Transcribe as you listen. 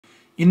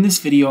In this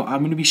video, I'm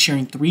going to be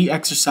sharing 3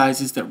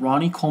 exercises that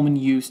Ronnie Coleman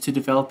used to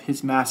develop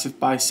his massive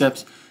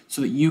biceps so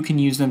that you can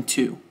use them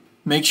too.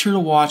 Make sure to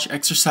watch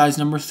exercise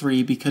number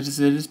 3 because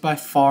it is by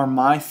far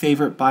my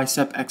favorite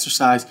bicep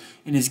exercise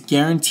and is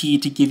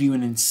guaranteed to give you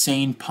an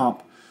insane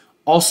pump.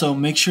 Also,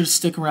 make sure to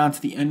stick around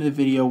to the end of the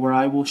video where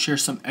I will share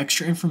some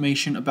extra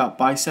information about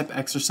bicep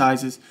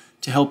exercises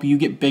to help you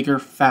get bigger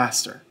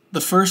faster.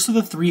 The first of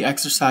the 3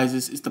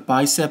 exercises is the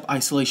bicep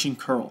isolation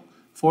curl.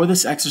 For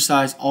this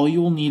exercise, all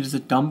you will need is a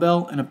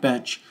dumbbell and a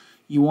bench.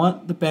 You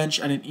want the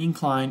bench at an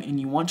incline and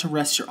you want to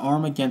rest your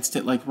arm against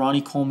it like Ronnie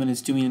Coleman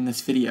is doing in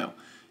this video.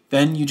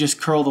 Then you just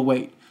curl the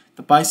weight.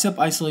 The bicep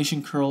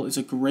isolation curl is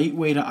a great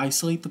way to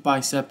isolate the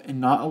bicep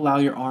and not allow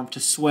your arm to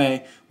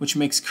sway, which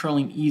makes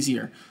curling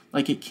easier,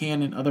 like it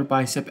can in other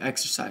bicep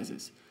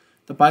exercises.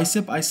 The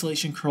bicep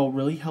isolation curl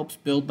really helps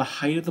build the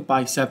height of the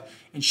bicep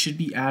and should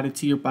be added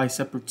to your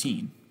bicep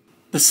routine.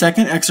 The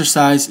second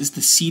exercise is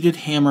the seated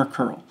hammer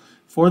curl.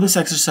 For this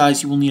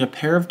exercise, you will need a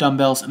pair of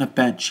dumbbells and a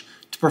bench.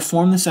 To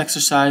perform this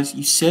exercise,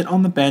 you sit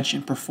on the bench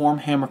and perform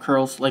hammer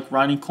curls like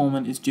Ronnie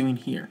Coleman is doing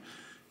here.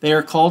 They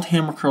are called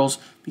hammer curls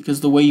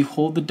because the way you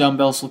hold the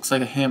dumbbells looks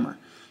like a hammer.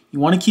 You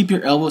want to keep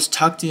your elbows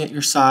tucked at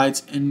your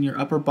sides and your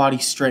upper body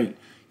straight.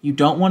 You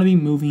don't want to be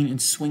moving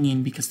and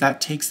swinging because that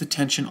takes the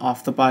tension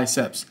off the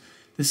biceps.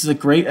 This is a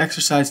great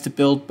exercise to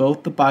build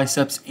both the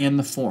biceps and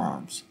the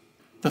forearms.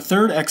 The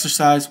third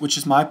exercise, which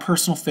is my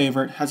personal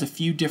favorite, has a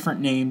few different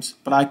names,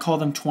 but I call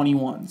them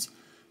 21s.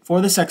 For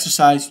this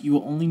exercise, you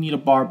will only need a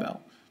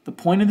barbell. The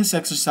point of this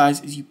exercise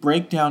is you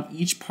break down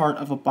each part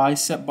of a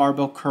bicep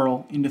barbell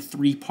curl into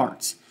 3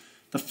 parts.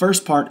 The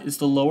first part is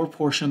the lower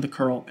portion of the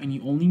curl, and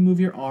you only move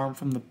your arm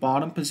from the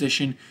bottom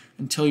position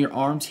until your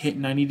arms hit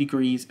 90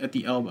 degrees at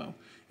the elbow,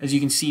 as you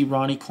can see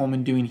Ronnie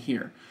Coleman doing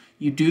here.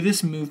 You do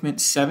this movement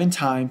 7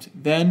 times,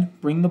 then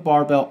bring the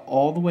barbell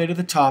all the way to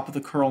the top of the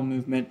curl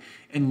movement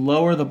and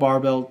lower the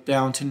barbell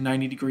down to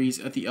 90 degrees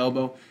at the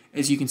elbow,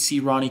 as you can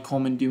see Ronnie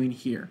Coleman doing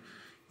here.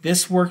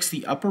 This works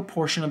the upper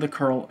portion of the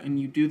curl, and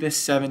you do this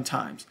 7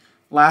 times.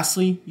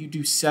 Lastly, you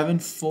do 7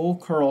 full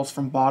curls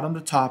from bottom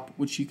to top,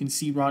 which you can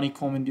see Ronnie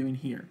Coleman doing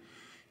here.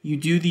 You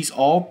do these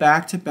all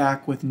back to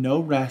back with no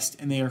rest,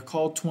 and they are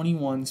called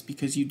 21s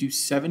because you do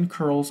 7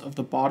 curls of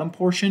the bottom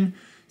portion,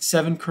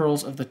 7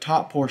 curls of the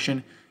top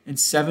portion, and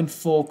 7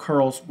 full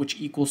curls, which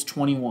equals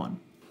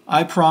 21.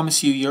 I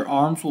promise you, your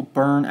arms will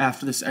burn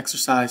after this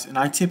exercise, and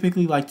I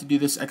typically like to do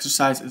this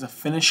exercise as a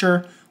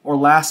finisher or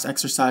last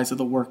exercise of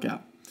the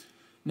workout.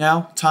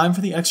 Now, time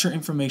for the extra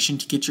information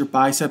to get your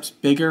biceps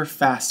bigger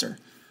faster.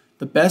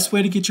 The best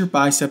way to get your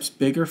biceps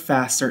bigger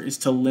faster is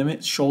to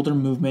limit shoulder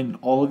movement in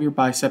all of your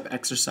bicep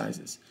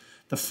exercises.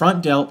 The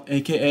front delt,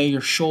 aka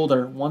your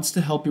shoulder, wants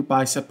to help your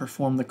bicep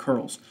perform the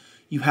curls.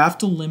 You have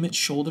to limit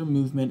shoulder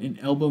movement and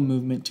elbow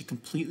movement to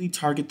completely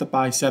target the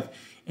bicep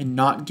and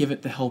not give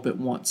it the help it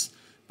wants.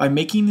 By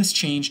making this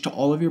change to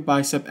all of your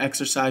bicep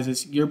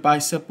exercises, your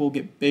bicep will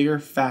get bigger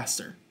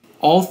faster.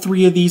 All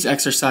 3 of these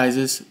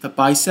exercises, the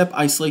bicep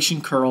isolation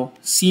curl,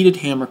 seated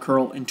hammer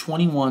curl, and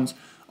 21s,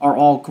 are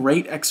all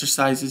great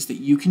exercises that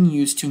you can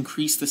use to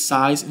increase the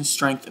size and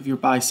strength of your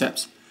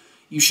biceps.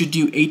 You should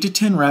do 8 to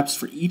 10 reps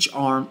for each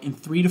arm and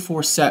 3 to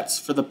 4 sets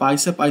for the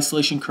bicep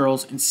isolation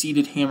curls and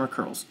seated hammer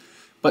curls.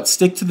 But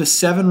stick to the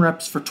 7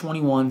 reps for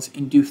 21s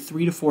and do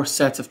 3 to 4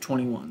 sets of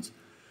 21s.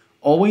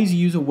 Always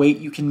use a weight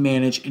you can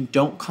manage and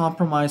don't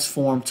compromise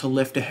form to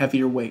lift a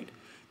heavier weight.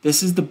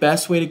 This is the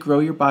best way to grow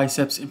your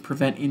biceps and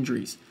prevent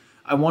injuries.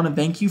 I want to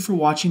thank you for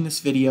watching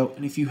this video,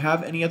 and if you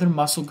have any other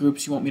muscle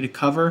groups you want me to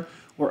cover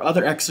or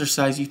other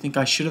exercise you think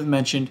I should have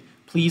mentioned,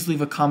 please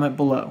leave a comment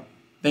below.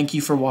 Thank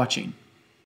you for watching.